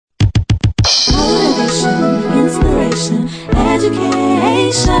ECB,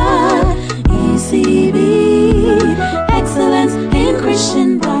 excellence in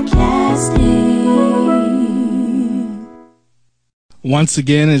Christian broadcasting. Once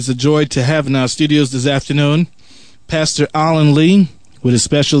again, it's a joy to have in our studios this afternoon Pastor Alan Lee with a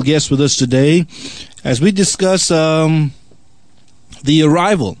special guest with us today as we discuss the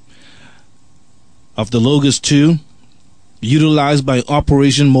arrival of the Logos 2 utilized by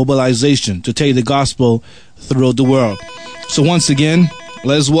Operation Mobilization to take the gospel throughout the world. So once again,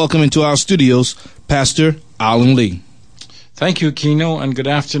 let us welcome into our studios Pastor Alan Lee. Thank you, Kino, and good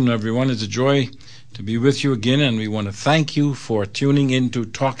afternoon, everyone. It's a joy to be with you again, and we want to thank you for tuning in to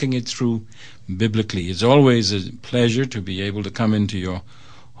Talking It Through Biblically. It's always a pleasure to be able to come into your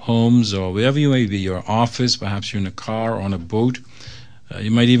homes or wherever you may be, your office, perhaps you're in a car or on a boat.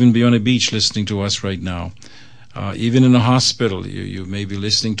 You might even be on a beach listening to us right now. Even in a hospital, you may be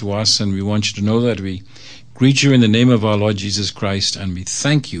listening to us, and we want you to know that we greet you in the name of our Lord Jesus Christ, and we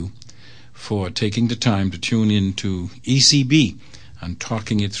thank you for taking the time to tune in to ECB and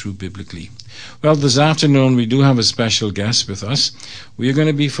Talking It Through Biblically. Well, this afternoon we do have a special guest with us. We are going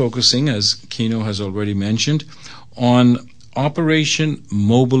to be focusing, as Kino has already mentioned, on Operation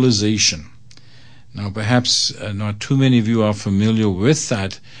Mobilization. Now, perhaps not too many of you are familiar with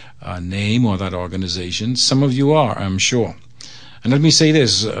that name or that organization. Some of you are, I'm sure. And let me say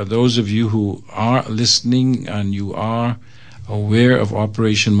this, those of you who are listening and you are aware of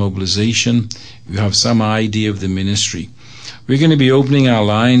Operation Mobilization, you have some idea of the ministry. We're going to be opening our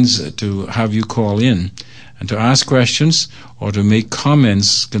lines to have you call in and to ask questions or to make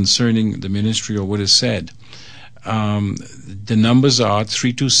comments concerning the ministry or what is said. The numbers are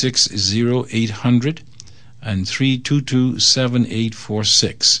 326-0800 and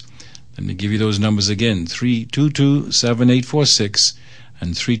 322-7846. Let me give you those numbers again, 322-7846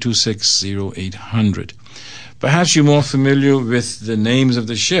 and 326-0800. Perhaps you're more familiar with the names of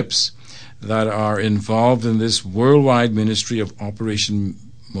the ships that are involved in this worldwide ministry of Operation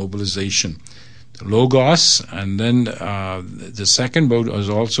Mobilization. The Logos, and then the second boat is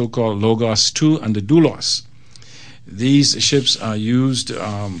also called Logos 2 and the Doulos. These ships are used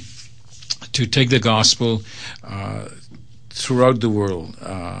to take the gospel throughout the world,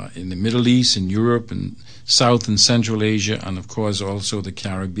 in the Middle East, in Europe, and South and Central Asia, and of course also the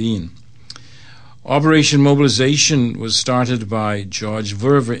Caribbean. Operation Mobilization was started by George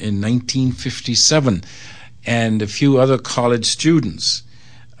Verver in 1957 and a few other college students.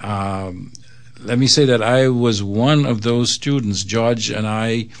 Let me say that I was one of those students. George and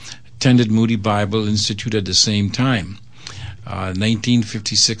I attended Moody Bible Institute at the same time.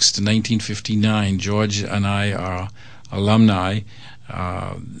 1956 to 1959, George and I are alumni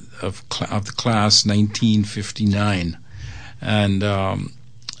of the class 1959. And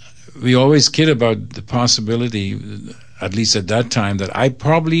we always kid about the possibility, at least at that time, that I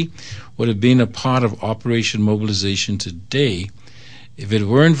probably would have been a part of Operation Mobilization today if it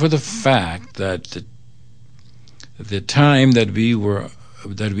weren't for the fact that the time that we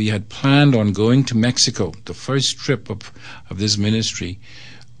had planned on going to Mexico, the first trip of this ministry,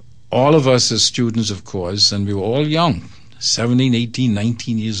 all of us as students, of course, and we were all young, 17, 18,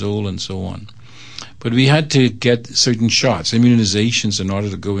 19 years old, and so on. But we had to get certain shots, immunizations, in order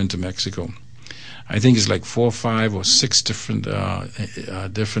to go into Mexico. I think it's like 4, 5, or 6 different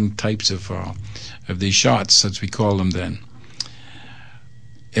types of these shots, as we call them then.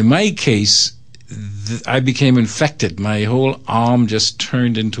 In my case, I became infected. My whole arm just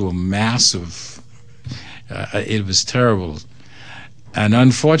turned into a mass of... it was terrible. And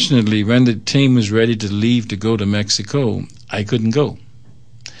unfortunately, when the team was ready to leave to go to Mexico, I couldn't go.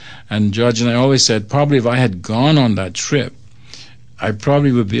 And George and I always said, probably if I had gone on that trip, I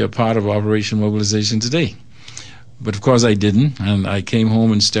probably would be a part of Operation Mobilization today. But of course I didn't, and I came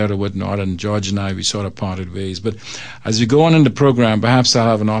home instead or whatnot, and George and I, we sort of parted ways. But as we go on in the program, perhaps I'll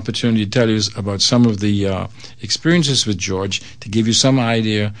have an opportunity to tell you about some of the experiences with George, to give you some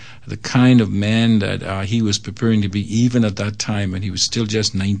idea of the kind of man that he was preparing to be, even at that time when he was still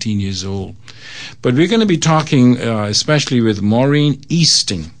just 19 years old. But we're going to be talking especially with Maurine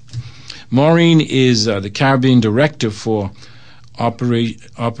Easting. Maurine is the Caribbean Director for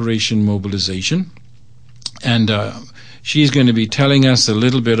Operation Mobilization. And she's going to be telling us a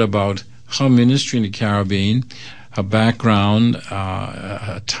little bit about her ministry in the Caribbean, her background,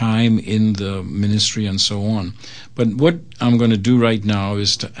 her time in the ministry, and so on. But what I'm going to do right now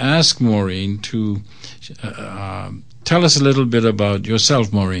is to ask Maurine to tell us a little bit about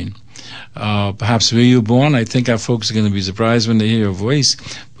yourself, Maurine. perhaps where you were born. I think our folks are going to be surprised when they hear your voice.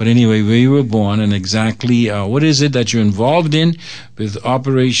 But anyway, where you were born and exactly what is it that you're involved in with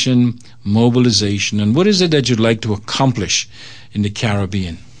Operation Mobilization, and what is it that you'd like to accomplish in the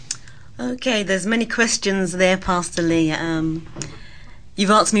Caribbean? Okay, there's many questions there, Pastor Lee. You've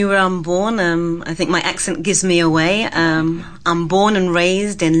asked me where I'm born. I think my accent gives me away. I'm born and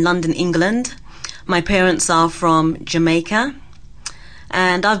raised in London, England. My parents are from Jamaica.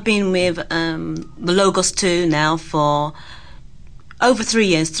 And I've been with the Logos 2 now for over 3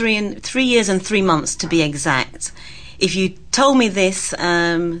 years, 3 years and 3 months to be exact. If you told me this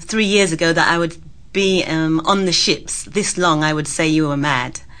 3 years ago that I would be on the ships this long, I would say you were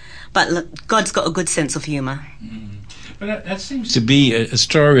mad. But look, God's got a good sense of humour. But that seems to be a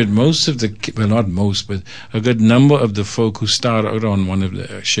story with most of the, well, not most, but a good number of the folk who start out on one of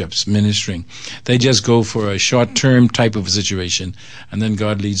the ships ministering. They just go for a short-term type of situation, and then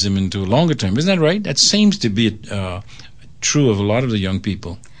God leads them into a longer term. Isn't that right? That seems to be true of a lot of the young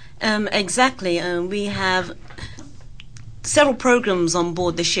people. Exactly. We have several programs on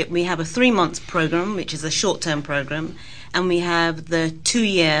board the ship. We have a 3-month program, which is a short-term program, and we have the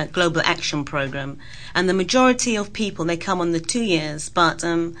 2-year Global Action Program. And the majority of people, they come on the 2 years, but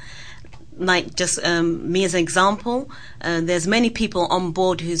like just me as an example, there's many people on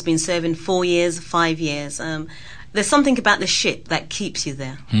board who's been serving 4 years, 5 years. There's something about the ship that keeps you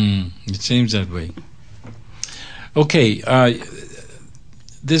there. It seems that way. Okay,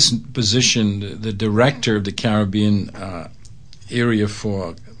 this position, the director of the Caribbean area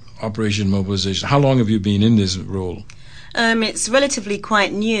for Operation Mobilization, how long have you been in this role? It's relatively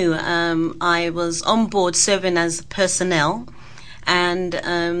quite new. I was on board serving as personnel, and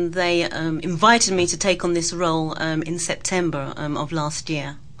they invited me to take on this role in September of last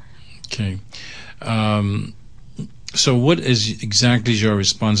year. Okay. So what is exactly your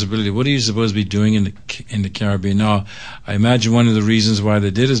responsibility? What are you supposed to be doing in the Caribbean? Now, I imagine one of the reasons why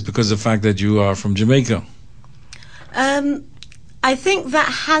they did is because of the fact that you are from Jamaica. I think that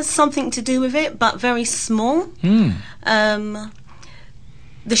has something to do with it, but very small. The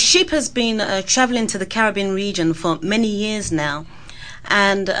ship has been traveling to the Caribbean region for many years now.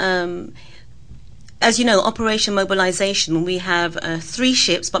 And as you know, Operation Mobilization, we have 3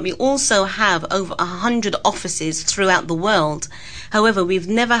 ships, but we also have over 100 offices throughout the world. However, we've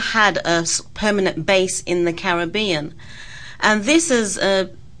never had a permanent base in the Caribbean. And this has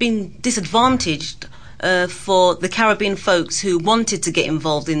been disadvantaged for the Caribbean folks who wanted to get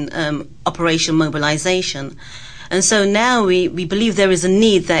involved in Operation Mobilization. And so now we believe there is a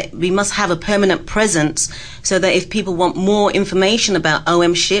need that we must have a permanent presence, so that if people want more information about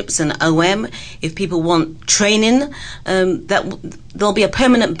OM ships and OM, if people want training, that there'll be a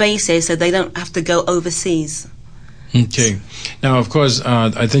permanent base here so they don't have to go overseas. Okay. Now, of course,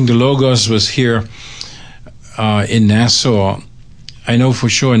 I think the Logos was here in Nassau. I know for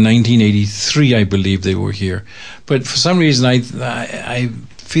sure in 1983, I believe they were here. But for some reason, I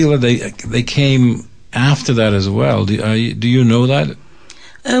feel that they came after that as well. Do you know that?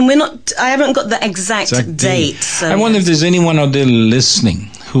 I haven't got the exact date. So I wonder if there's anyone out there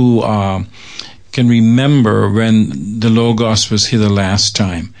listening who can remember when the Logos was here the last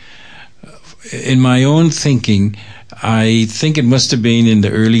time. In my own thinking, I think it must have been in the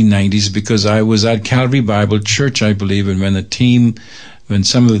early 90s, because I was at Calvary Bible Church, I believe, and when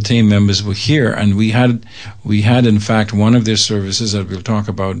some of the team members were here, and we had in fact one of their services that we'll talk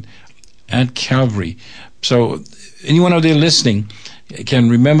about at Calvary. So anyone out there listening can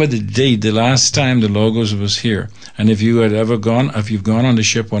remember the date, the last time the Logos was here, and if you've gone on the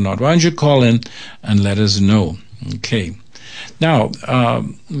ship or not, why don't you call in and let us know? Okay. Now,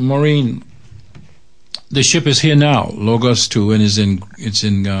 Maurine, the ship is here now, Logos 2, and it's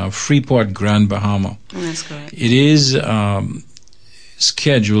in Freeport, Grand Bahama. That's correct. It is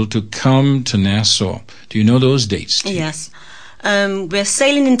scheduled to come to Nassau. Do you know those dates? Yes. We're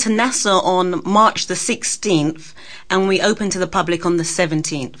sailing into Nassau on March the 16th, and we open to the public on the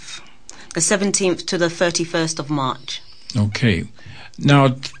 17th. The 17th to the 31st of March. Okay.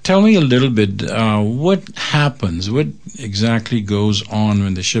 Now, tell me a little bit, what happens, what exactly goes on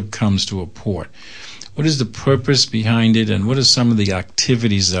when the ship comes to a port? What is the purpose behind it, and what are some of the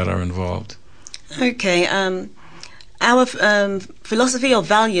activities that are involved? Okay. Our philosophy or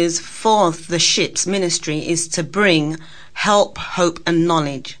values for the ship's ministry is to bring help, hope, and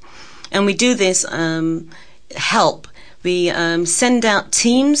knowledge. And we do this help. We send out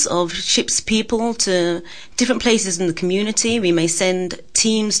teams of ship's people to different places in the community. We may send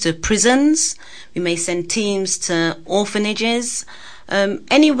teams to prisons. We may send teams to orphanages.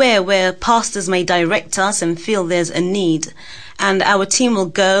 Anywhere where pastors may direct us and feel there's a need. and our team will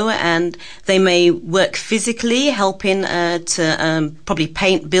go, and they may work physically, helping to probably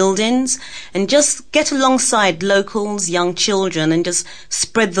paint buildings, and just get alongside locals, young children, and just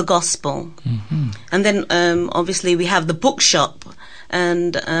spread the gospel. And then obviously we have the bookshop,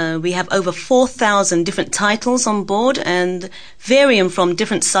 and we have over 4,000 different titles on board, and varying from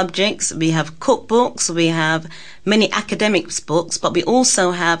different subjects. We have cookbooks, we have many academic books, but we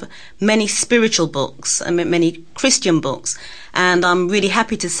also have many spiritual books and many Christian books. And I'm really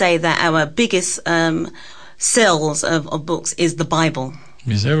happy to say that our biggest sales of books is the Bible.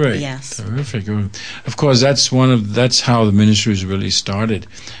 Is that right? Yes. Terrific. Of course, that's how the ministries really started.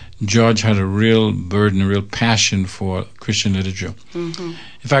 George had a real burden, a real passion for Christian literature. In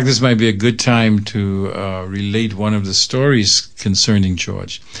fact, this might be a good time to relate one of the stories concerning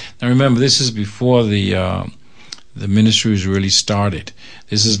George. Now, remember, this is before the ministries really started.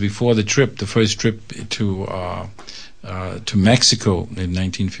 This is before the first trip to Mexico in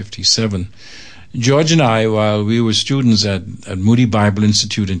 1957. George and I, while we were students at Moody Bible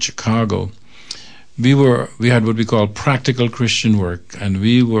Institute in Chicago, we had what we call practical Christian work, and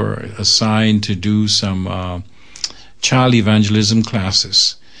we were assigned to do some child evangelism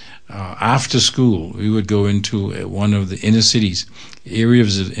classes. After school, we would go into one of the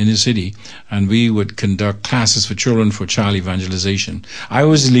areas of inner city, and we would conduct classes for children for child evangelization. I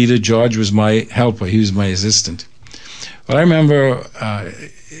was the leader. George was my helper. He was my assistant. Well, I remember,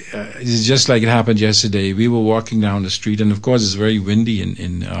 it's just like it happened yesterday. We were walking down the street, and of course, it's very windy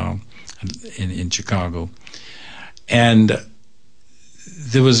in Chicago, and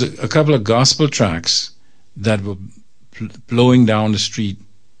there was a couple of gospel tracts that were blowing down the street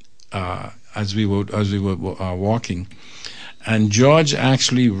as we were walking, and George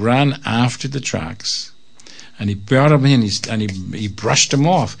actually ran after the tracts, and he brought them in and he brushed them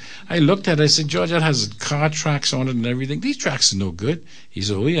off. I looked at it, I said, George, that has car tracks on it and everything. These tracts are no good. He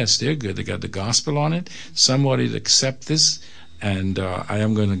said, oh yes, they're good. They got the gospel on it. Somebody to accept this, and I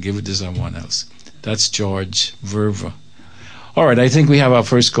am going to give it to someone else. That's George Verva. All right, I think we have our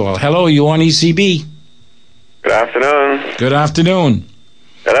first call. Hello, you on ECB? Good afternoon. Good afternoon.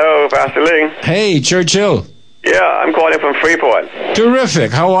 Hello, Pastor Lee. Hey, Churchill. Yeah, I'm calling from Freeport.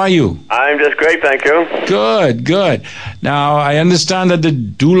 Terrific. How are you? I'm just great, thank you. Good, good. Now, I understand that the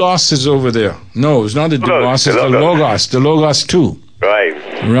doulos is over there. No, it's not the doulos, it's the Logos. The Logos too. Right.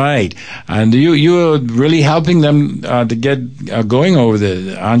 Right. And you are really helping them to get going over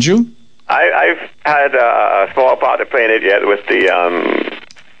there, aren't you? I've had a small part to play in it yet with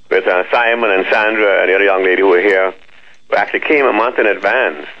Simon and Sandra and the other young lady who were here, who actually came a month in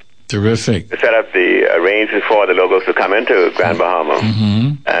advance. Terrific. To set up the arrangements for the Logos to come into Grand Bahama.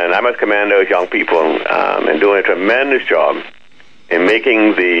 And I must commend those young people in doing a tremendous job in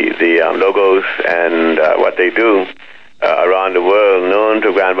making the Logos and what they do around the world known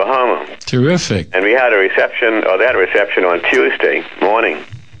to Grand Bahama. Terrific. And we had they had a reception on Tuesday morning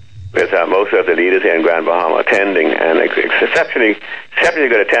with most of the leaders here in Grand Bahama attending, and exceptionally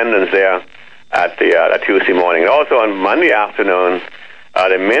good attendance there at the Tuesday morning. And also on Monday afternoon,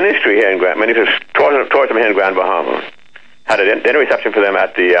 the ministry here in tourism here in Grand Bahama had a dinner reception for them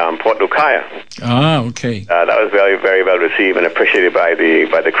at the Port Lucaya. Ah, okay. That was very, very well received and appreciated by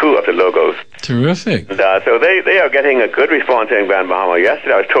the crew of the Logos. Terrific. And, so they are getting a good response here in Grand Bahama.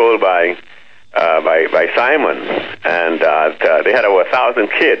 Yesterday I was told by Simon, and they had over 1,000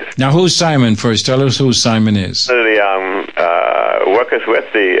 kids. Now, who's Simon first? Tell us who Simon is. The workers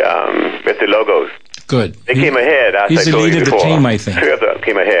with the Logos. Good. They came ahead. As he's I the told leader you of the before. team, I think. 3 of them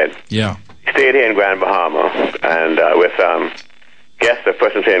came ahead. Yeah. Stayed here in Grand Bahama, and with guests of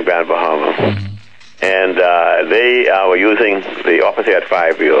persons here in Grand Bahama. And they were using the office here at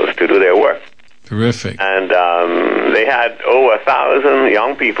Five Wheels to do their work. Terrific. And they had over 1,000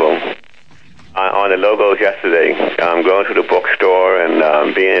 young people on the Logos yesterday, going to the bookstore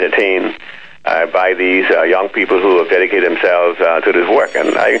and being entertained by these young people who have dedicated themselves to this work.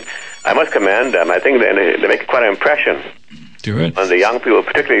 And I must commend them. I think they make quite an impression on the young people,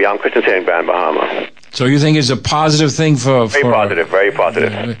 particularly young Christians here in Grand Bahama. So you think it's a positive thing for... Very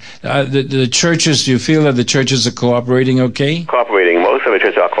positive. The churches, do you feel that the churches are cooperating okay? Cooperating. Most of the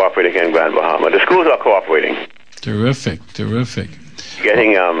churches are cooperating here in Grand Bahama. The schools are cooperating. Terrific.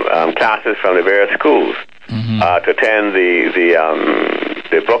 Getting classes from the various schools to attend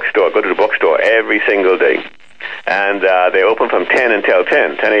the bookstore, go to the bookstore every single day. And they open from 10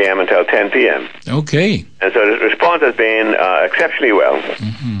 a.m. until 10 p.m. Okay. And so the response has been exceptionally well.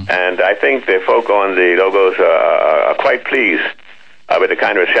 And I think the folk on the Logos are quite pleased with the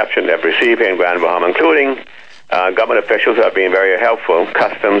kind of reception they've received here in Grand Bahama, including government officials who have been very helpful,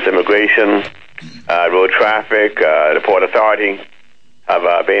 customs, immigration, road traffic, the Port Authority have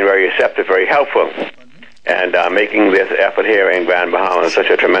been very receptive, very helpful, and making this effort here in Grand Bahama such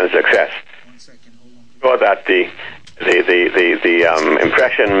a tremendous success. So that the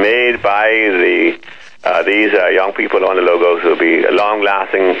impression made by these young people on the logos will be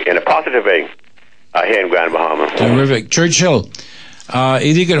long-lasting in a positive way here in Grand Bahama. Terrific. Churchill,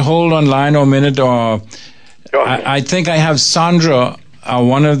 if you could hold on line a minute, or Sure. I think I have Sandra,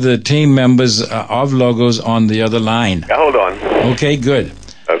 one of the team members of Logos, on the other line. Yeah, hold on. Okay, good.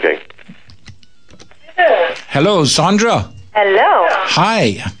 Okay. Hello, Sandra. Hello.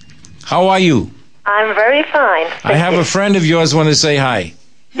 Hi. How are you? I'm very fine. I have a friend of yours want to say hi.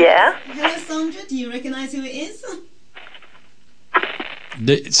 Yeah? Hello, Sandra. Do you recognize who it is?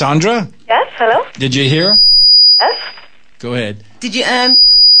 Sandra? Yes, hello? Did you hear? Yes? Go ahead. Did you,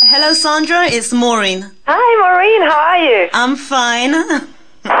 hello, Sandra. It's Maurine. Hi, Maurine. How are you? I'm fine.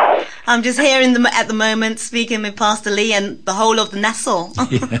 I'm just here at the moment speaking with Pastor Lee and the whole of the Nassau.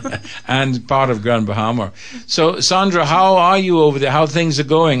 Yeah, and part of Grand Bahama. So, Sandra, how are you over there? How things are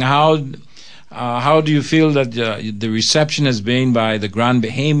going? How do you feel that the reception has been by the Grand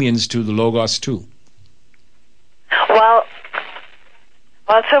Bahamians to the Logos too? Well,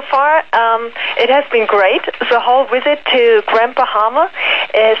 so far, it has been great. The whole visit to Grand Bahama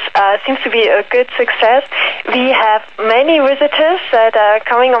seems to be a good success. We have many visitors that are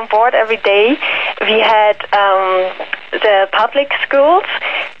coming on board every day. We had the public schools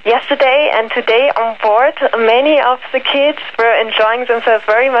yesterday and today on board. Many of the kids were enjoying themselves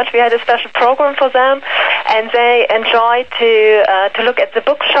very much. We had a special program for them, and they enjoyed to look at the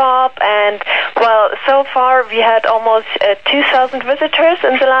bookshop. And well, so far we had almost 2,000 visitors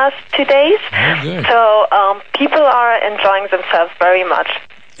in the last 2 days. Oh, good. So people are enjoying themselves very much.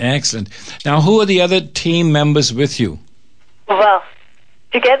 Excellent. Now, who are the other team members with you? Well,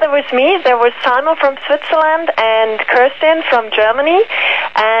 together with me, there was Simon from Switzerland and Kirsten from Germany,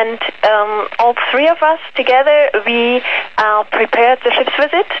 and all three of us together, we prepared the ship's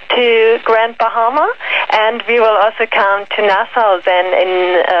visit to Grand Bahama, and we will also come to Nassau then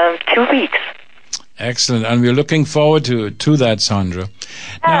in 2 weeks. Excellent. And we're looking forward to that, Sandra.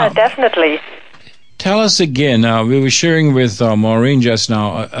 Yeah, definitely. Tell us again, we were sharing with Maureen just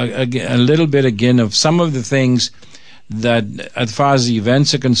now, a little bit again of some of the things that, as far as the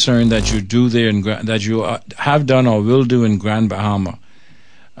events are concerned, that you do there, that you have done or will do in Grand Bahama.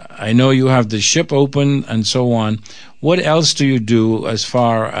 I know you have the ship open and so on. What else do you do as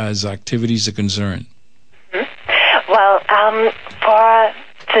far as activities are concerned? Mm-hmm. Well, for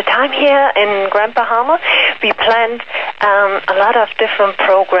the time here in Grand Bahama, we planned a lot of different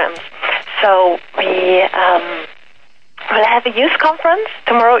programs. So we will have a youth conference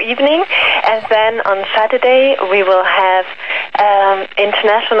tomorrow evening, and then on Saturday we will have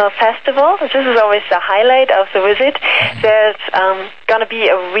international festival. This is always the highlight of the visit. There's going to be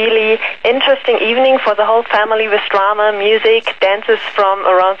a really interesting evening for the whole family with drama, music, dances from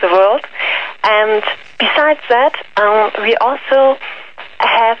around the world. And besides that, we also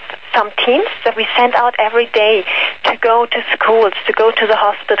have some teams that we send out every day to go to schools, to go to the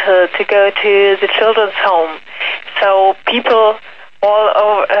hospital, to go to the children's home. So people all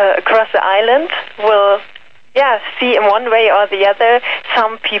over, across the island will, see in one way or the other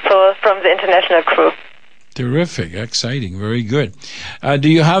some people from the international crew. Terrific, exciting, very good. Do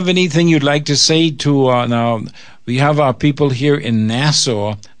you have anything you'd like to say to, now, we have our people here in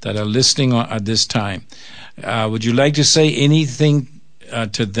Nassau that are listening at this time. Would you like to say anything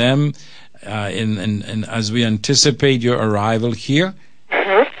to them in as we anticipate your arrival here?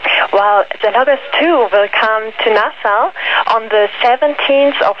 Mm-hmm. Well, the Logos 2 will come to Nassau on the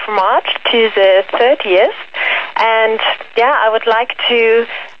 17th of March to the 30th. And, I would like to,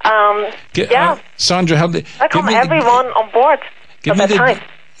 Sandra, welcome everyone on board at that time.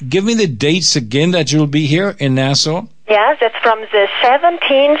 Give me the dates again that you'll be here in Nassau. Yes, that's from the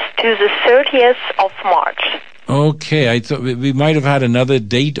 17th to the 30th of March. Okay, I thought we might have had another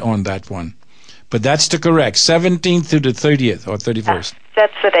date on that one. But that's the correct, 17th to the 30th or 31st.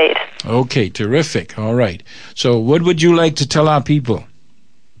 That's the date. Okay, terrific. All right. So what would you like to tell our people?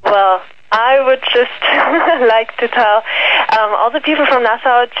 Well, I would just like to tell all the people from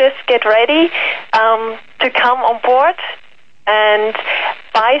Nassau, just get ready to come on board and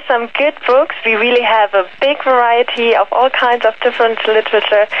buy some good books. We really have a big variety of all kinds of different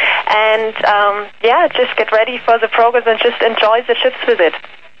literature. And, just get ready for the progress and just enjoy the ship's visit.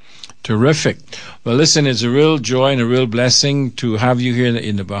 Terrific. Well, listen, it's a real joy and a real blessing to have you here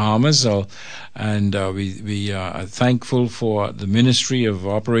in the Bahamas. And we are thankful for the ministry of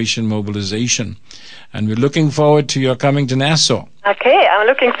Operation Mobilization. And we're looking forward to your coming to Nassau. Okay, I'm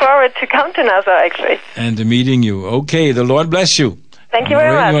looking forward to come to Nassau, actually. And to meeting you. Okay, the Lord bless you. Thank you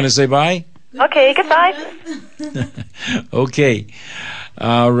very much. You want to say bye? Okay, goodbye. Okay.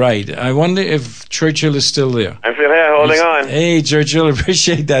 All right. I wonder if Churchill is still there. I'm still here, holding on. Hey, Churchill,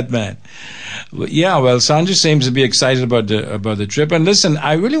 appreciate that, man. Yeah, well, Sandra seems to be excited about the trip. And listen,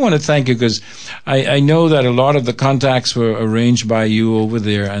 I really want to thank you because I know that a lot of the contacts were arranged by you over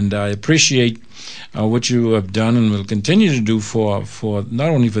there, and I appreciate what you have done and will continue to do for not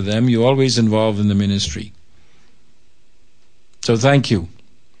only for them, you're always involved in the ministry. So thank you.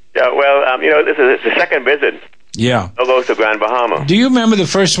 Yeah, well, this is the second visit. Yeah. Logos to Grand Bahama. Do you remember the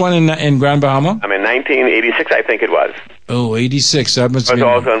first one in Grand Bahama? I mean, 1986, I think it was. Oh, 86. That must I was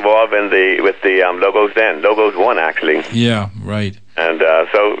also involved with the Logos then. Logos 1, actually. Yeah, right. And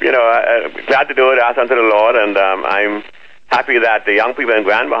so, glad to do it, ask unto the Lord, and I'm happy that the young people in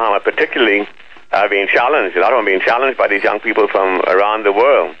Grand Bahama particularly are being challenged. A lot of them being challenged by these young people from around the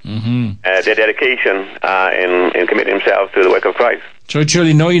world. Mm-hmm. Their dedication in committing themselves to the work of Christ. Churchill,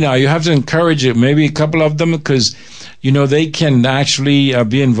 you have to encourage it. Maybe a couple of them, because they can actually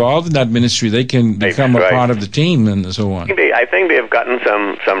be involved in that ministry. They can become a part of the team and so on. I think they've gotten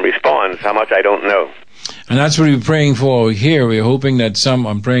some response. How much, I don't know. And that's what we're praying for here. We're hoping that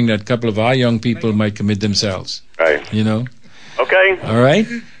I'm praying that a couple of our young people might commit themselves. Right. Okay. All right.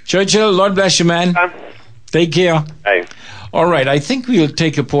 Churchill, Lord bless you, man. Take care. Hey. All right, I think we'll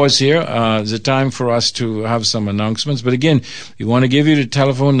take a pause here. It's a time for us to have some announcements. But again, we want to give you the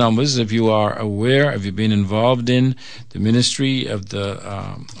telephone numbers if you are aware, if you've been involved in the ministry of the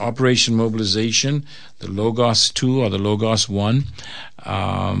Operation Mobilization, the Logos 2 or the Logos 1.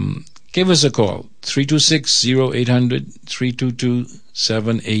 Give us a call, 326-0800,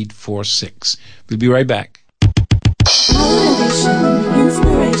 322-7846. We'll be right back. Motivation,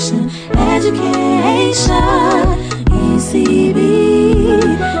 inspiration, education. ECB,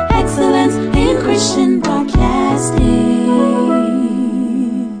 excellence in Christian broadcasting.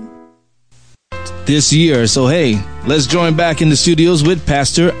 This year, so hey, let's join back in the studios with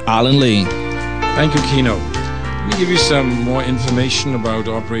Pastor Alan Lee. Thank you, Keno. Let me give you some more information about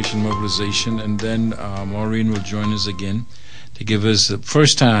Operation Mobilization, and then Maurine will join us again to give us the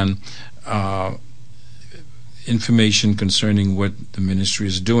first-hand information concerning what the ministry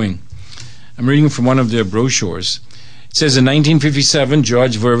is doing. I'm reading from one of their brochures. It says, in 1957,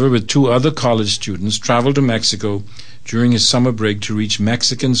 George Verver, with 2 other college students, traveled to Mexico during his summer break to reach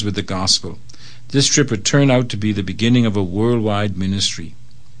Mexicans with the gospel. This trip would turn out to be the beginning of a worldwide ministry.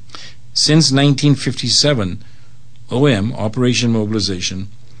 Since 1957, OM, Operation Mobilization,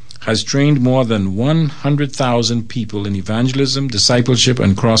 has trained more than 100,000 people in evangelism, discipleship,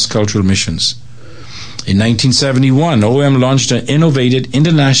 and cross-cultural missions. In 1971, OM launched an innovative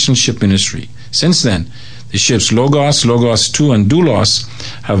international ship ministry. Since then, the ships Logos, Logos 2, and Doulos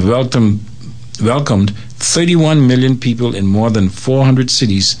have welcomed 31 million people in more than 400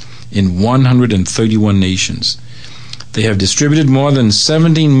 cities in 131 nations. They have distributed more than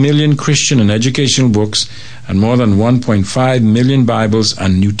 17 million Christian and educational books and more than 1.5 million Bibles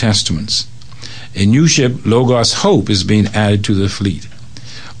and New Testaments. A new ship, Logos Hope, is being added to the fleet.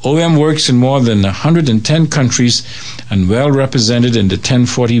 OM works in more than 110 countries and well represented in the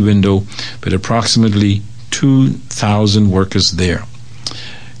 1040 window with approximately 2,000 workers there.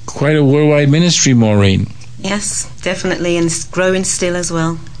 Quite a worldwide ministry, Maurine. Yes, definitely, and it's growing still as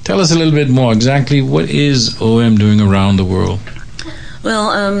well. Tell us a little bit more. Exactly what is OM doing around the world?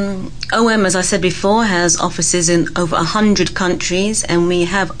 Well, OM, as I said before, has offices in over 100 countries, and we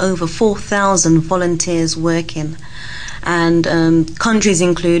have over 4,000 volunteers working. And countries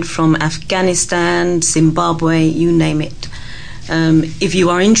include from Afghanistan, Zimbabwe, you name it. If you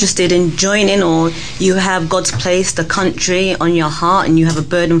are interested in joining, or you have God's placed a country on your heart and you have a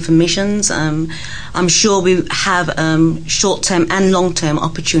burden for missions, I'm sure we have short-term and long-term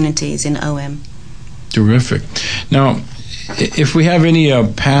opportunities in OM. Terrific. Now, if we have any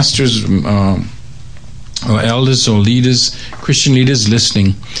pastors or elders or leaders, Christian leaders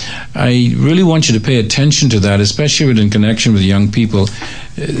listening, I really want you to pay attention to that, especially in connection with young people.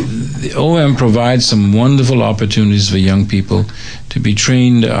 The OM provides some wonderful opportunities for young people to be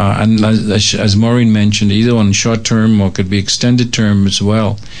trained, and as Maureen mentioned, either on short term or could be extended term as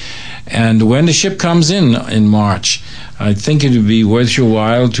well. And when the ship comes in March, I think it would be worth your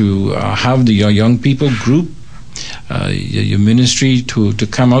while to have your young people group your ministry to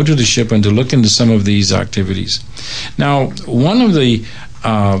come out of the ship and to look into some of these activities. Now, one of the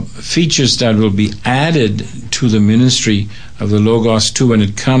features that will be added to the ministry of the Logos 2 when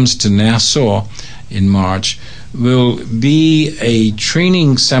it comes to Nassau in March will be a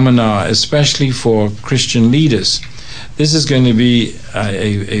training seminar, especially for Christian leaders. This is going to be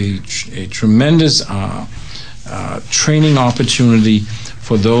a tremendous training opportunity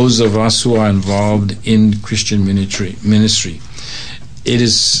for those of us who are involved in Christian ministry. It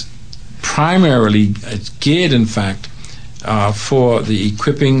is primarily geared, in fact, for the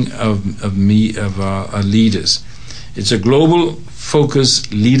equipping of leaders. It's a global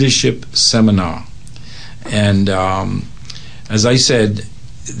focus leadership seminar. And as I said,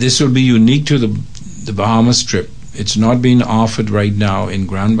 this will be unique to the Bahamas trip. It's not being offered right now in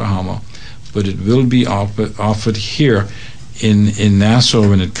Grand Bahama, but it will be offered here in Nassau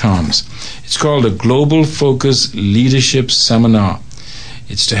when it comes. It's called a Global Focus Leadership Seminar.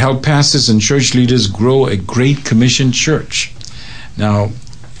 It's to help pastors and church leaders grow a Great Commission church. Now,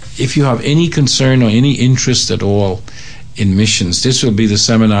 if you have any concern or any interest at all in missions, this will be the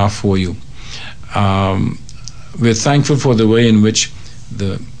seminar for you. We're thankful for the way in which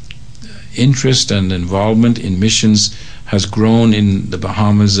the interest and involvement in missions has grown in the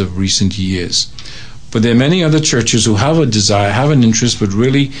Bahamas of recent years. But there are many other churches who have a desire, have an interest, but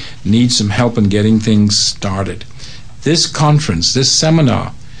really need some help in getting things started. This conference, this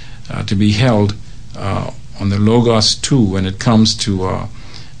seminar, to be held on the Logos 2 when it comes to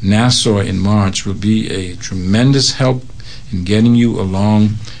Nassau in March, will be a tremendous help in getting you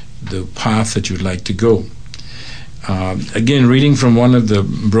along the path that you'd like to go. Again, reading from one of the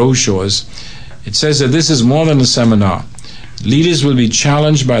brochures, it says that this is more than a seminar. Leaders will be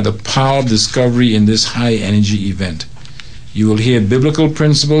challenged by the power of discovery in this high-energy event. You will hear biblical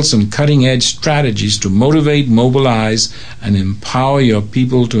principles and cutting-edge strategies to motivate, mobilize, and empower your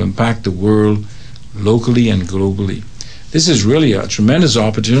people to impact the world locally and globally. This is really a tremendous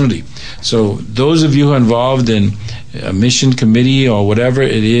opportunity. So those of you who are involved in a mission committee or whatever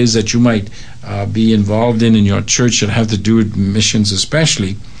it is that you might be involved in your church that have to do with missions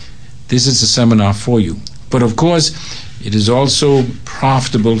especially, this is a seminar for you. But of course, it is also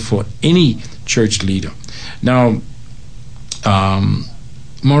profitable for any church leader. Now,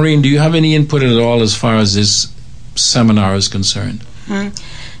 Maurine, do you have any input at all as far as this seminar is concerned?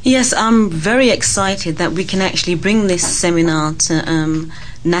 Yes, I'm very excited that we can actually bring this seminar to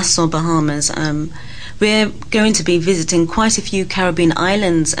Nassau, Bahamas. We're going to be visiting quite a few Caribbean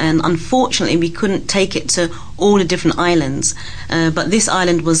islands, and unfortunately we couldn't take it to all the different islands, but this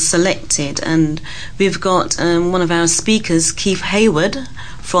island was selected, and we've got one of our speakers, Keith Hayward,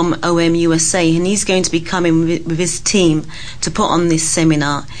 from OM USA, and he's going to be coming with his team to put on this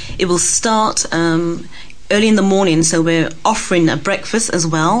seminar. It will start early in the morning, so we're offering a breakfast as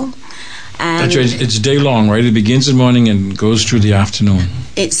well. And that's right. It's day long, right? It begins in the morning and goes through the afternoon.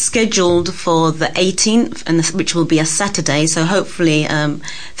 It's scheduled for the 18th, and which will be a Saturday, so hopefully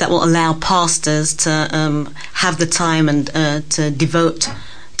that will allow pastors to have the time and to devote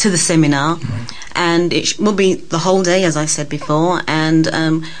to the seminar. Right. And it will be the whole day, as I said before, and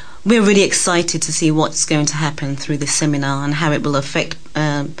we're really excited to see what's going to happen through this seminar and how it will affect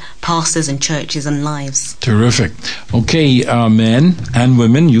pastors and churches and lives. Terrific. Okay, men and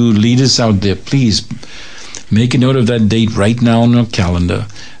women, you leaders out there, please make a note of that date right now on your calendar.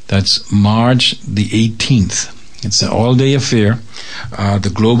 That's March the 18th. It's an all-day affair,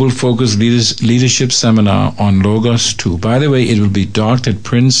 the Global Focus Leadership Seminar on Logos 2. By the way, it will be docked at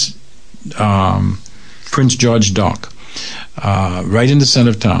Prince George Dock, right in the center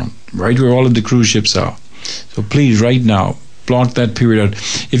of town, right where all of the cruise ships are. So please, right now, block that period out.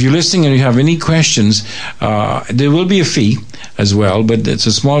 If you're listening and you have any questions, there will be a fee as well, but it's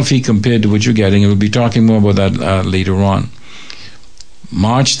a small fee compared to what you're getting. We'll be talking more about that later on.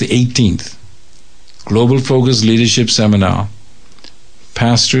 March the 18th, Global Focus Leadership Seminar.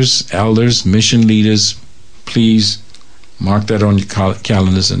 Pastors, elders, mission leaders, please mark that on your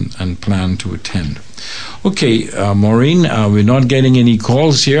calendars and plan to attend. Okay, Maurine, we're not getting any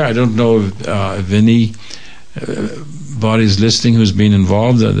calls here. I don't know if any body's listening who's been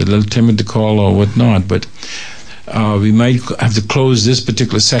involved. They're a little timid to call or whatnot, but we might have to close this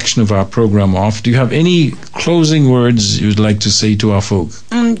particular section of our program off. Do you have any closing words you'd like to say to our folk?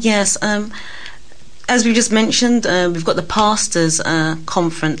 Yes. As we just mentioned, we've got the pastors'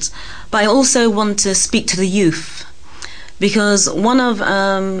 conference, but I also want to speak to the youth, because one of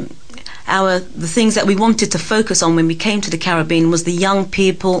our the things that we wanted to focus on when we came to the Caribbean was the young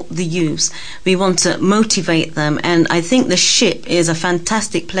people, the youths. We want to motivate them, and I think the ship is a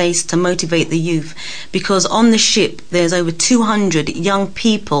fantastic place to motivate the youth, because on the ship there's over 200 young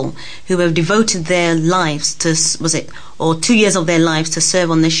people who have devoted their lives to 2 years of their lives to serve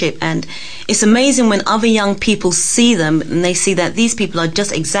on the ship. And it's amazing when other young people see them and they see that these people are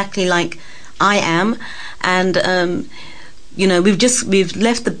just exactly like I am. And we've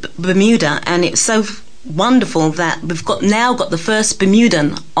left the Bermuda, and it's so wonderful that we've now got the first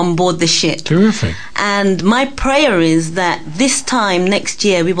Bermudan on board the ship. Terrific. And my prayer is that this time next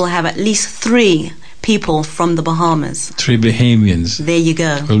year we will have at least 3 people from the Bahamas. 3 Bahamians. There you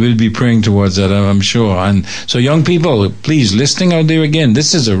go. Well, we'll be praying towards that, I'm sure. And so, young people, please, listening out there again,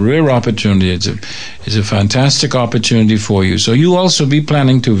 this is a rare opportunity. It's a fantastic opportunity for you. So you also be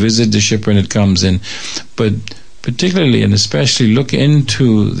planning to visit the ship when it comes in, but particularly and especially look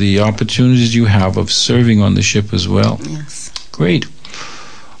into the opportunities you have of serving on the ship as well. Yes. Great.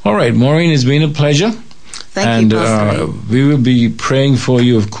 All right, Maurine, it's been a pleasure. Thank you, Pastor. We will be praying for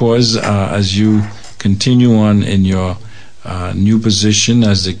you, of course, as you continue on in your new position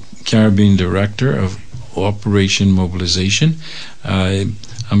as the Caribbean Director of Operation Mobilization.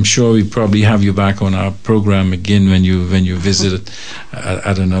 I'm sure we probably have you back on our program again when you visit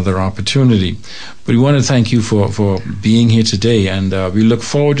at another opportunity. But we want to thank you for being here today, and we look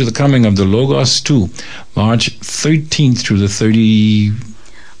forward to the coming of the Logos 2, March 13th through the 30th.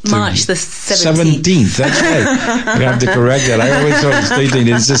 March the 17th. That's right. We have to correct that. I always thought it was 13th.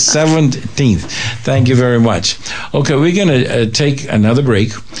 It's the 17th. Thank you very much. Okay, we're going to take another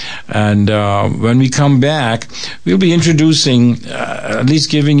break, and when we come back, we'll be introducing, at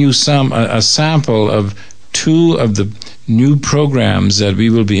least giving you a sample of 2 of the new programs that we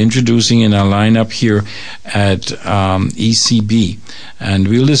will be introducing in our lineup here at ECB. And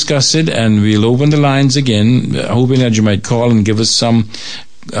we'll discuss it, and we'll open the lines again, hoping that you might call and give us some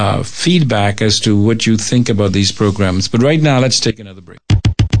feedback as to what you think about these programs. But right now, let's take another break.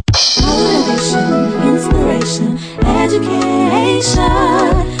 Motivation, inspiration, education,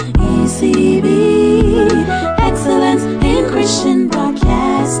 ECB, excellence in Christian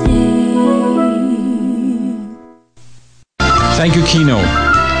broadcasting. Thank you, Kino.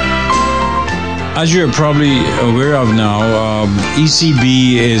 As you're probably aware of now,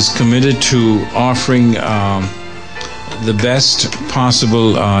 ECB is committed to offering the best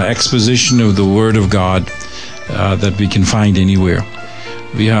possible exposition of the Word of God that we can find anywhere.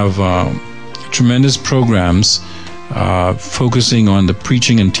 We have tremendous programs focusing on the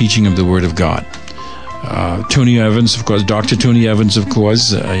preaching and teaching of the Word of God. Tony Evans, of course, Dr. Tony Evans, of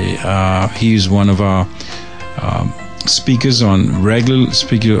course, he's one of our regular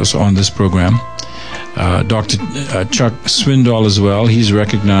speakers on this program. Dr. Chuck Swindoll as well. He's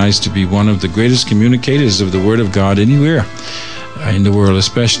recognized to be one of the greatest communicators of the Word of God anywhere in the world,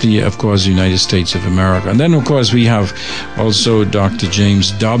 especially, of course, the United States of America. And then, of course, we have also Dr.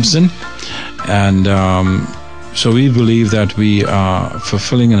 James Dobson. And so we believe that we are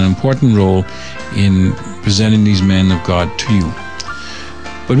fulfilling an important role in presenting these men of God to you.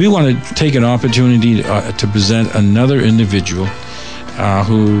 But we want to take an opportunity to present another individual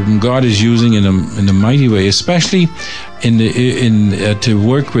who God is using in a mighty way, especially to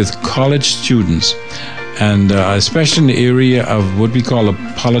work with college students, and especially in the area of what we call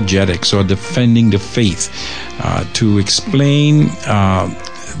apologetics, or defending the faith, to explain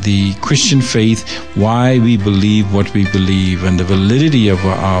the Christian faith, why we believe what we believe, and the validity of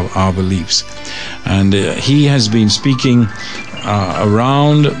our beliefs. And he has been speaking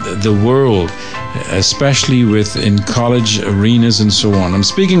around the world, especially in college arenas and so on. I'm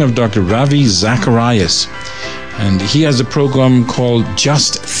speaking of Dr. Ravi Zacharias, and he has a program called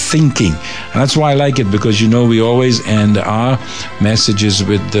Just Thinking. And that's why I like it, because we always end our messages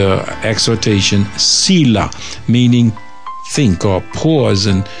with the exhortation Sila, meaning think, or pause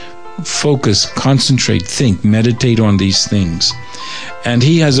and focus, concentrate, think, meditate on these things. And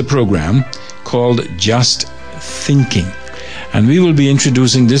he has a program called Just Thinking. And we will be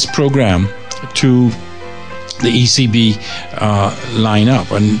introducing this program to the ECB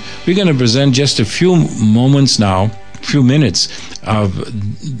lineup. And we're going to present just a few minutes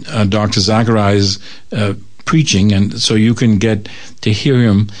of Dr. Zacharias' preaching, and so you can get to hear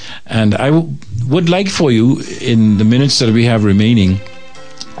him. And I would like for you, in the minutes that we have remaining,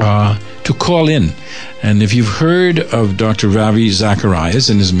 to call in. And if you've heard of Dr. Ravi Zacharias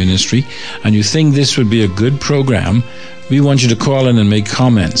and his ministry, and you think this would be a good program, we want you to call in and make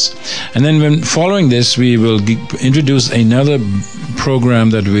comments. And then following this, we will introduce another program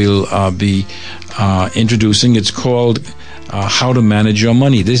that we'll be introducing. It's called how to manage your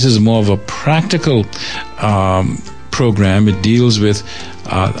money. This is more of a practical program. It deals with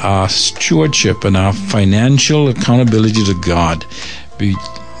our stewardship and our financial accountability to God. We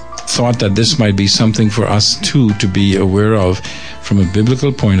thought that this might be something for us too to be aware of from a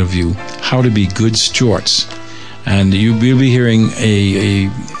biblical point of view, how to be good stewards. And you will be hearing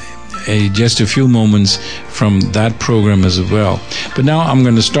just a few moments from that program as well. But now I'm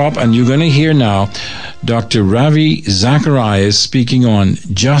going to stop, and you're going to hear now Dr. Ravi Zacharias speaking on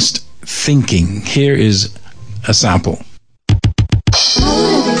just thinking. Here is a sample.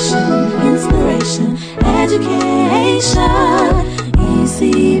 Motivation, inspiration, education,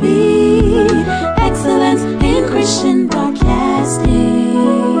 ECB, excellence in Christian broadcasting.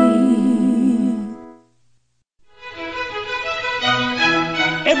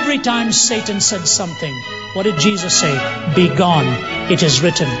 Every time Satan said something, what did Jesus say? Be gone. It is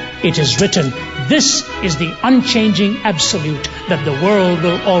written. It is written. This is the unchanging absolute that the world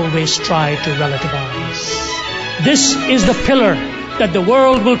will always try to relativize. This is the pillar that the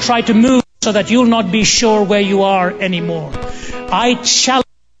world will try to move so that you'll not be sure where you are anymore. I challenge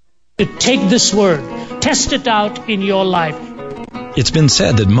you to take this word, test it out in your life. It's been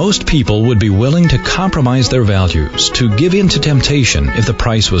said that most people would be willing to compromise their values, to give in to temptation if the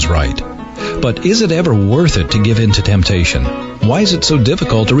price was right. But is it ever worth it to give in to temptation? Why is it so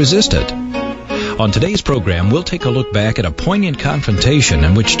difficult to resist it? On today's program, we'll take a look back at a poignant confrontation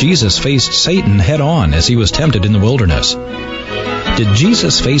in which Jesus faced Satan head-on as he was tempted in the wilderness. Did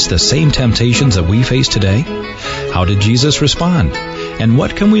Jesus face the same temptations that we face today? How did Jesus respond? And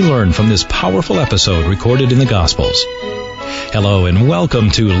what can we learn from this powerful episode recorded in the Gospels? Hello and welcome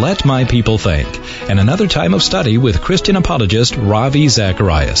to Let My People Think, and another time of study with Christian apologist Ravi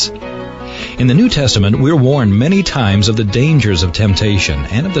Zacharias. In the New Testament, we're warned many times of the dangers of temptation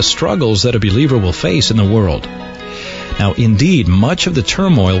and of the struggles that a believer will face in the world. Now, indeed, much of the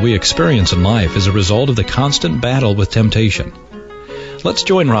turmoil we experience in life is a result of the constant battle with temptation. Let's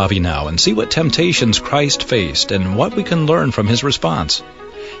join Ravi now and see what temptations Christ faced and what we can learn from his response.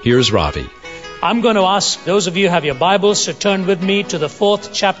 Here's Ravi. I'm going to ask those of you who have your Bibles to turn with me to the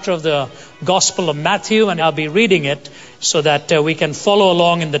 4th chapter of the Gospel of Matthew, and I'll be reading it so that we can follow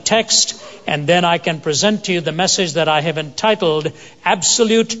along in the text, and then I can present to you the message that I have entitled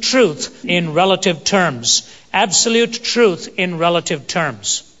Absolute Truth in Relative Terms. Absolute Truth in Relative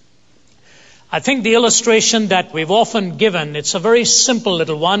Terms. I think the illustration that we've often given, it's a very simple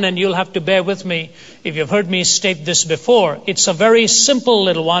little one, and you'll have to bear with me if you've heard me state this before. It's a very simple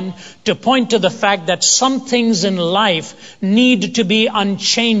little one to point to the fact that some things in life need to be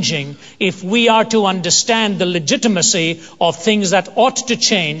unchanging if we are to understand the legitimacy of things that ought to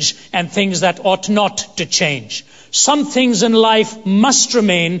change and things that ought not to change. Some things in life must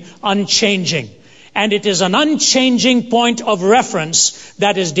remain unchanging. And it is an unchanging point of reference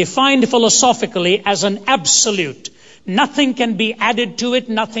that is defined philosophically as an absolute. Nothing can be added to it,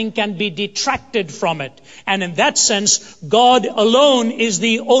 nothing can be detracted from it. And in that sense, God alone is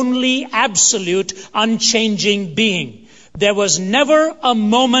the only absolute unchanging being. There was never a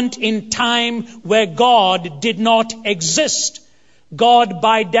moment in time where God did not exist. God,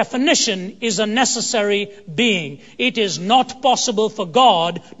 by definition, is a necessary being. It is not possible for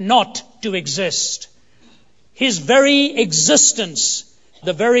God not to exist. His very existence,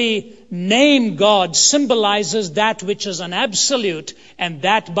 the very name God, symbolizes that which is an absolute and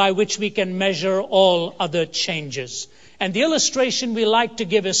that by which we can measure all other changes. And the illustration we like to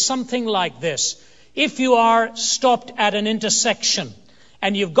give is something like this. If you are stopped at an intersection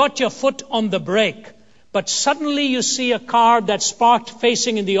and you've got your foot on the brake, but suddenly you see a car that's parked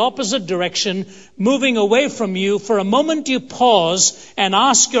facing in the opposite direction, moving away from you. For a moment you pause and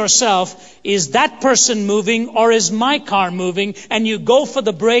ask yourself, is that person moving or is my car moving? And you go for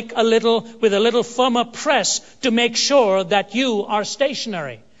the brake with a little firmer press to make sure that you are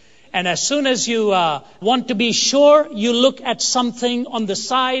stationary. And as soon as you want to be sure, you look at something on the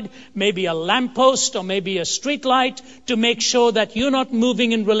side, maybe a lamppost or maybe a street light, to make sure that you're not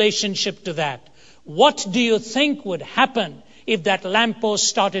moving in relationship to that. What do you think would happen if that lamppost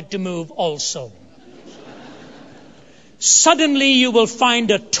started to move also? Suddenly you will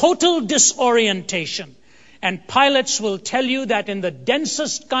find a total disorientation, and pilots will tell you that in the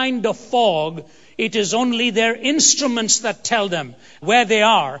densest kind of fog, it is only their instruments that tell them where they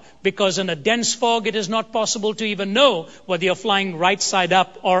are, because in a dense fog it is not possible to even know whether you're flying right side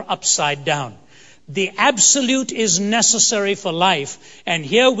up or upside down. The absolute is necessary for life, and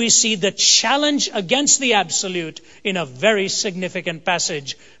here we see the challenge against the absolute in a very significant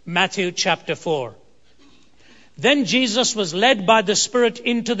passage, Matthew chapter 4. Then Jesus was led by the Spirit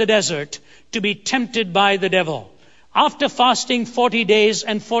into the desert to be tempted by the devil. After fasting 40 days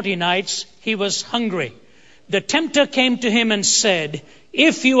and 40 nights, he was hungry. The tempter came to him and said,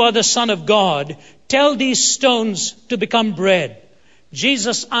 "If you are the Son of God, tell these stones to become bread."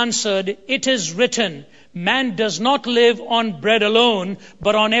 Jesus answered, "It is written, man does not live on bread alone,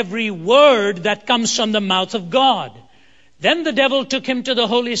 but on every word that comes from the mouth of God." Then the devil took him to the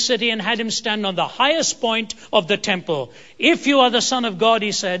holy city and had him stand on the highest point of the temple. "If you are the Son of God,"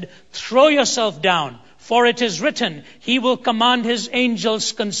 he said, "throw yourself down. For it is written, he will command his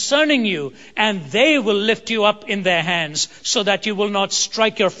angels concerning you, and they will lift you up in their hands, so that you will not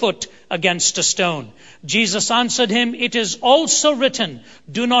strike your foot against a stone." Jesus answered him, "It is also written,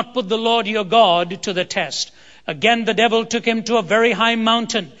 do not put the Lord your God to the test." Again the devil took him to a very high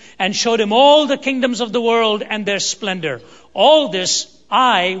mountain and showed him all the kingdoms of the world and their splendor. "All this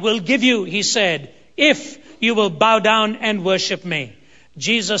I will give you," he said, "if you will bow down and worship me."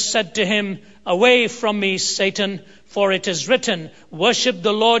 Jesus said to him, "Away from me, Satan, for it is written, worship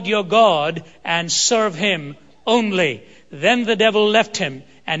the Lord your God and serve him only." Then the devil left him,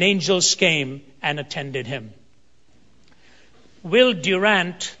 and angels came and attended him. Will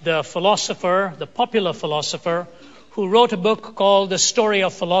Durant, the philosopher, the popular philosopher, who wrote a book called The Story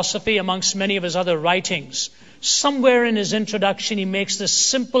of Philosophy, amongst many of his other writings, somewhere in his introduction he makes this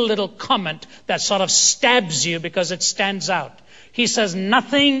simple little comment that sort of stabs you because it stands out. He says,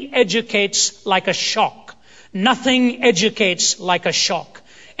 "Nothing educates like a shock. Nothing educates like a shock."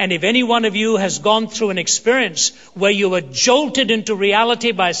 And if any one of you has gone through an experience where you were jolted into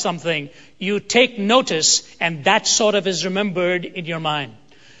reality by something, you take notice, and that sort of is remembered in your mind.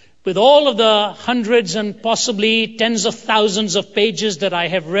 With all of the hundreds and possibly tens of thousands of pages that I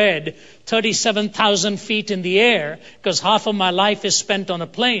have read, 37,000 feet in the air, because half of my life is spent on a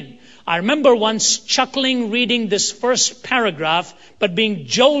plane, I remember once chuckling reading this first paragraph, but being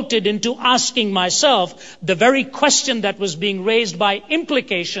jolted into asking myself the very question that was being raised by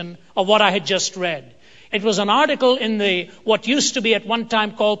implication of what I had just read. It was an article in what used to be at one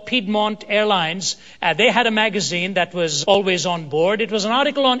time called Piedmont Airlines. They had a magazine that was always on board. It was an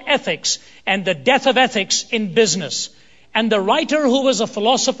article on ethics and the death of ethics in business. And the writer, who was a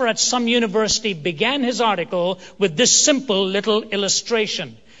philosopher at some university, began his article with this simple little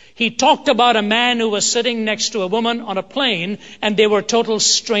illustration. He talked about a man who was sitting next to a woman on a plane, and they were total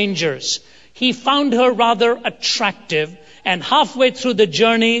strangers. He found her rather attractive, and halfway through the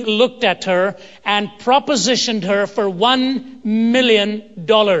journey looked at her and propositioned her for $1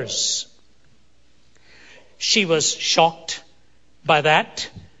 million. She was shocked by that,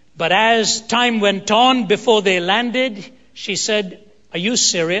 but as time went on before they landed, she said, "Are you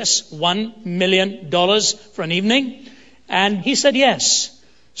serious? $1 million for an evening?" And he said yes.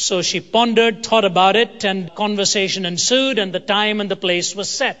 So she pondered, thought about it, and conversation ensued, and the time and the place was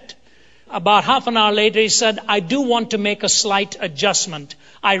set. About half an hour later, he said, "I do want to make a slight adjustment.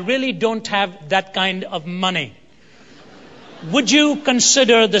 I really don't have that kind of money. Would you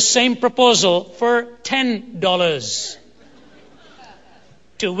consider the same proposal for $10?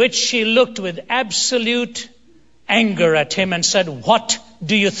 To which she looked with absolute anger at him and said, "What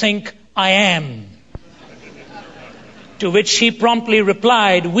do you think I am?" To which he promptly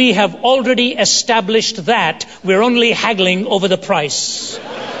replied, "We have already established that. We're only haggling over the price."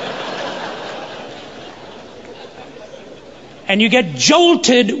 And you get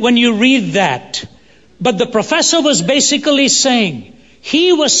jolted when you read that. But the professor was basically saying,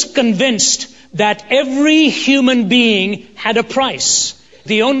 he was convinced that every human being had a price.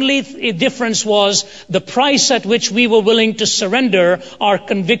 The only difference was the price at which we were willing to surrender. Our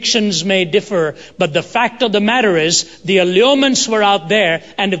convictions may differ, but the fact of the matter is the allurements were out there,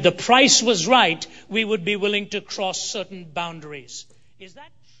 and if the price was right, we would be willing to cross certain boundaries. Is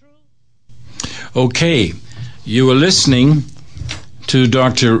that true? Okay, you were listening to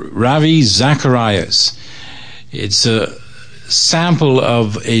Dr. Ravi Zacharias. It's a sample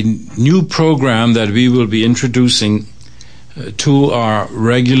of a new program that we will be introducing to our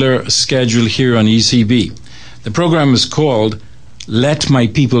regular schedule here on ECB. The program is called Let My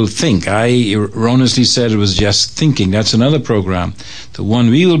People Think. I erroneously said it was just thinking. That's another program. The one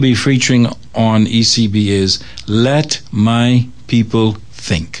we will be featuring on ECB is Let My People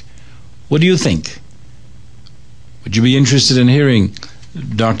Think. What do you think? Would you be interested in hearing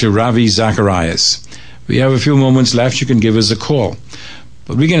Dr. Ravi Zacharias? We have a few moments left. You can give us a call.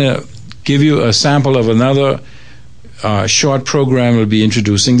 But we're going to give you a sample of another short program we'll be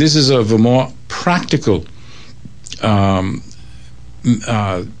introducing. This is of a more practical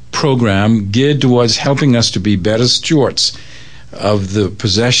program geared towards helping us to be better stewards of the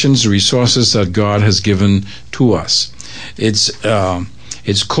possessions, resources that God has given to us. It's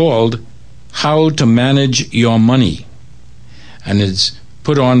called How to Manage Your Money. And it's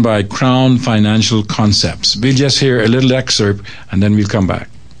put on by Crown Financial Concepts. We'll just hear a little excerpt and then we'll come back.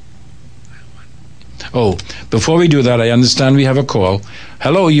 Oh, before we do that, I understand we have a call.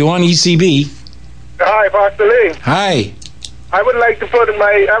 Hello, you on ECB? Hi, Pastor Lee. Hi. I would like to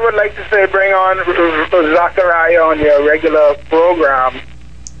bring on Zacharias on your regular program.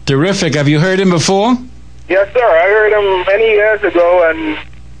 Terrific. Have you heard him before? Yes, sir. I heard him many years ago, and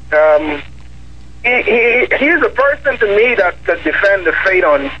he's a person to me that could defend the faith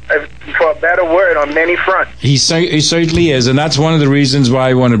on, for a better word, on many fronts. He certainly is, and that's one of the reasons why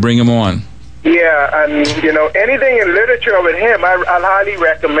I want to bring him on. Yeah, and anything in literature with him, I'll highly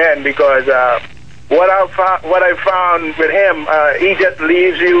recommend, because what I found with him, he just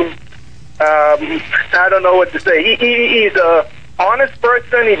leaves you. I don't know what to say. He's a honest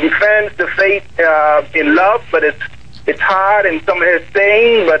person. He defends the faith in love, but it's hard in some of his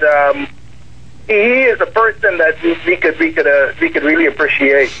saying. But he is a person that we could really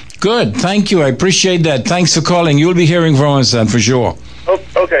appreciate. Good, thank you. I appreciate that. Thanks for calling. You'll be hearing from us then for sure.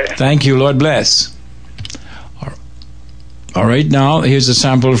 Okay. Thank you. Lord bless. All right, now here's a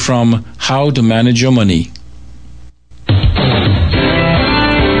sample from How to Manage Your Money.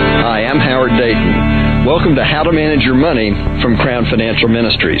 Hi, I'm Howard Dayton. Welcome to How to Manage Your Money from Crown Financial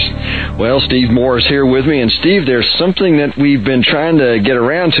Ministries. Well, Steve Moore is here with me, and Steve, there's something that we've been trying to get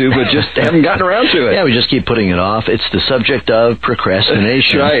around to, but just haven't gotten around to it. Yeah, we just keep putting it off. It's the subject of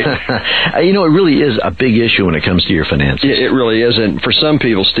procrastination. Right. It really is a big issue when it comes to your finances. It really is, and for some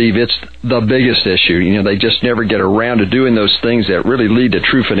people, Steve, it's the biggest issue. They just never get around to doing those things that really lead to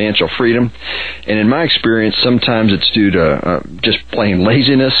true financial freedom. And in my experience, sometimes it's due to just plain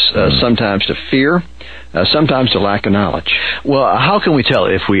laziness, sometimes to fear, sometimes to lack of knowledge. Well, how can we tell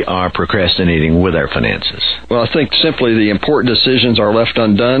if we are procrastinating with our finances? Well, I think simply the important decisions are left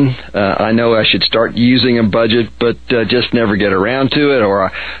undone. I know I should start using a budget, but just never get around to it,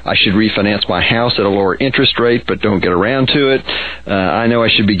 or I should refinance my house at a lower interest rate, but don't get around to it. I know I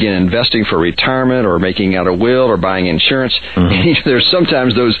should begin investing for retirement, or making out a will, or buying insurance. Mm-hmm. There's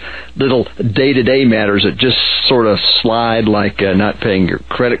sometimes those little day-to-day matters that just sort of slide, like not paying your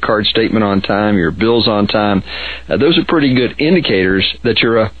credit card statement on time, your bills on time. Those are pretty good indicators that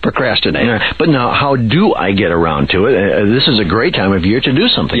you're a procrastinator. But now, how do I get around to it? This is a great time of year to do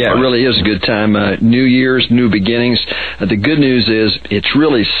something. Yeah, it really is a good time. New Year's, new beginnings. The good news is it's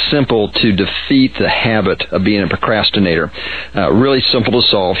really simple to defeat the habit of being a procrastinator. Really simple to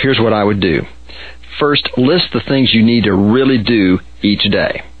solve. Here's what I would do. First, list the things you need to really do each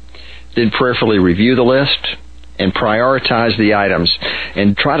day. Then prayerfully review the list and prioritize the items,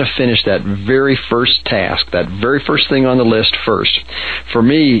 and try to finish that very first task, that very first thing on the list first. For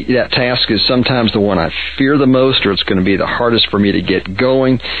me, that task is sometimes the one I fear the most, or it's going to be the hardest for me to get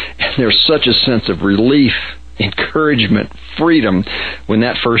going. And there's such a sense of relief, encouragement, freedom when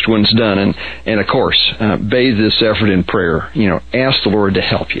that first one's done. And of course, bathe this effort in prayer. Ask the Lord to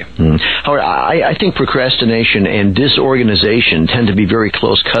help you. Howard, I think procrastination and disorganization tend to be very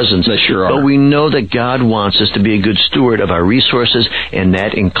close cousins. They sure are. But we know that God wants us to be a good steward of our resources, and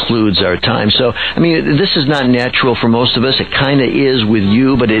that includes our time. So, this is not natural for most of us. It kind of is with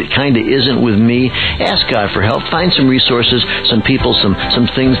you, but it kind of isn't with me. Ask God for help. Find some resources, some people, some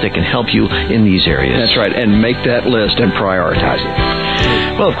things that can help you in these areas. That's right. And make that list and prioritize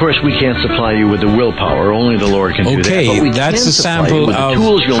it. Well, of course, we can't supply you with the willpower. Only the Lord can do that. Okay, that's a sample of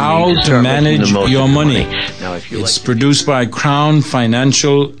How to Manage Your Money. Now, it's produced by Crown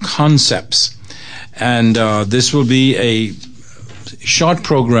Financial Concepts. And this will be a short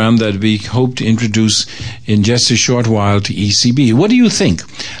program that we hope to introduce in just a short while to ECB. What do you think?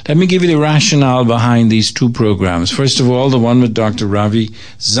 Let me give you the rationale behind these two programs. First of all, the one with Dr. Ravi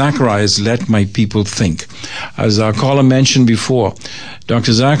Zacharias, Let My People Think. As our caller mentioned before,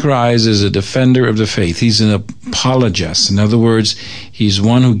 Dr. Zacharias is a defender of the faith. He's an apologist. In other words, he's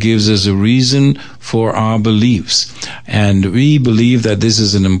one who gives us a reason for our beliefs. And we believe that this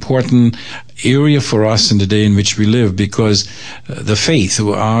is an important area for us in the day in which we live, because the faith,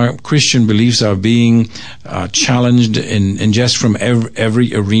 our Christian beliefs, are being challenged in just from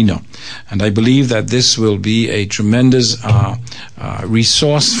every arena. And I believe that this will be a tremendous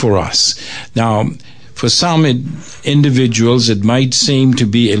resource for us. Now, For some individuals, it might seem to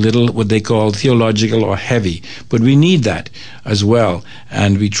be a little what they call theological or heavy, but we need that as well.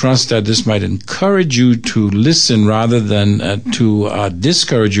 And we trust that this might encourage you to listen rather than to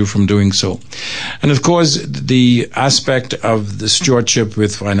discourage you from doing so. And of course, the aspect of the stewardship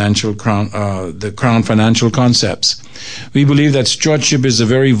with the Crown Financial Concepts. We believe that stewardship is a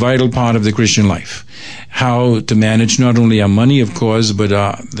very vital part of the Christian life. How to manage not only our money, of course, but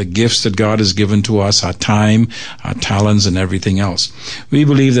the gifts that God has given to us, our time, our talents, and everything else. We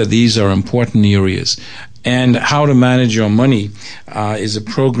believe that these are important areas. And how to manage your money is a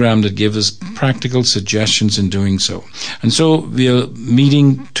program that gives us practical suggestions in doing so. And so we are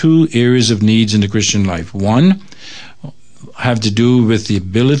meeting two areas of needs in the Christian life. One have to do with the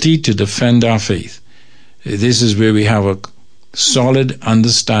ability to defend our faith. This is where we have a solid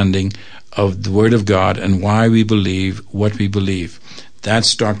understanding of the Word of God and why we believe what we believe.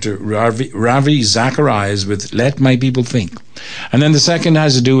 That's Dr. Ravi Zacharias with Let My People Think. And then the second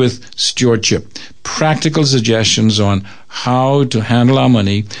has to do with stewardship. Practical suggestions on how to handle our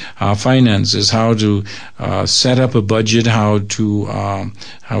money, our finances, how to set up a budget, how to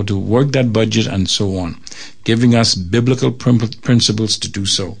work that budget, and so on. Giving us biblical principles to do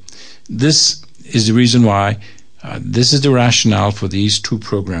so. This is the reason why this is the rationale for these two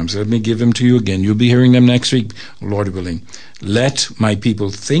programs. Let me give them to you again. You'll be hearing them next week, Lord willing. Let My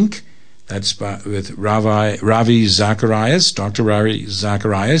People Think. That's with Ravi Zacharias, Dr. Ravi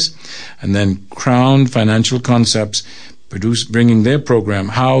Zacharias. And then Crown Financial Concepts bringing their program,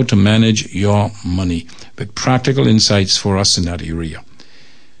 How to Manage Your Money, with practical insights for us in that area.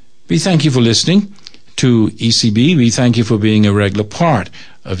 We thank you for listening to ECB. We thank you for being a regular part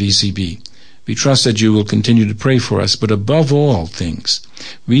of ECB. We trust that you will continue to pray for us, but above all things,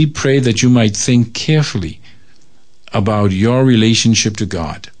 we pray that you might think carefully about your relationship to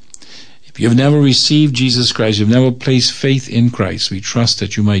God. If you have never received Jesus Christ, you've never placed faith in Christ, we trust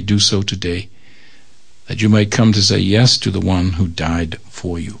that you might do so today, that you might come to say yes to the one who died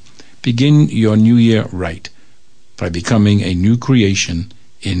for you. Begin your new year right by becoming a new creation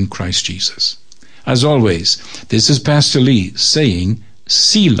in Christ Jesus. As always, this is Pastor Lee saying,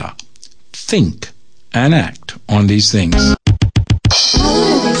 Selah. Think and act on these things.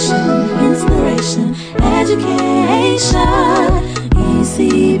 Motivation, inspiration, education,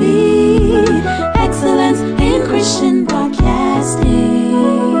 ECB.